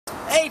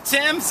Hey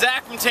Tim,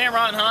 Zach from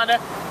Tameron Honda.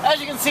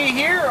 As you can see,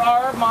 here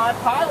are my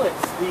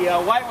pilots. The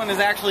white one is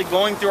actually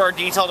going through our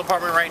detail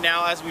department right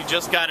now as we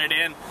just got it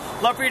in.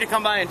 Love for you to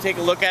come by and take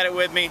a look at it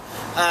with me.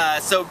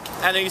 So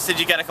I know you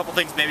said you got a couple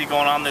things maybe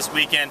going on this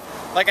weekend.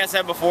 Like I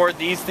said before,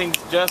 these things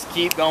just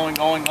keep going.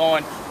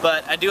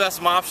 But I do have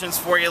some options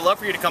for you. Love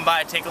for you to come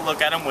by and take a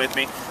look at them with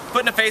me.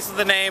 Putting a face with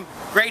the name.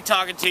 Great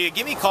talking to you.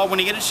 Give me a call when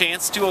you get a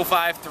chance.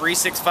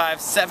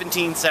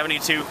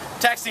 205-365-1772.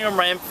 Texting them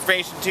my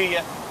information to you.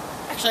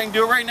 Actually, I can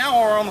do it right now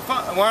or on the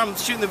phone while I'm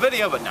shooting the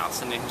video, but no, I'll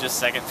send it in just a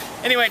second.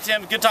 Anyway,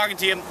 Tim, good talking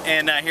to you.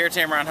 And here at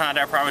Tameron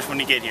Honda, I promise when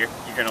you get here,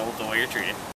 you're going to love the way you're treated.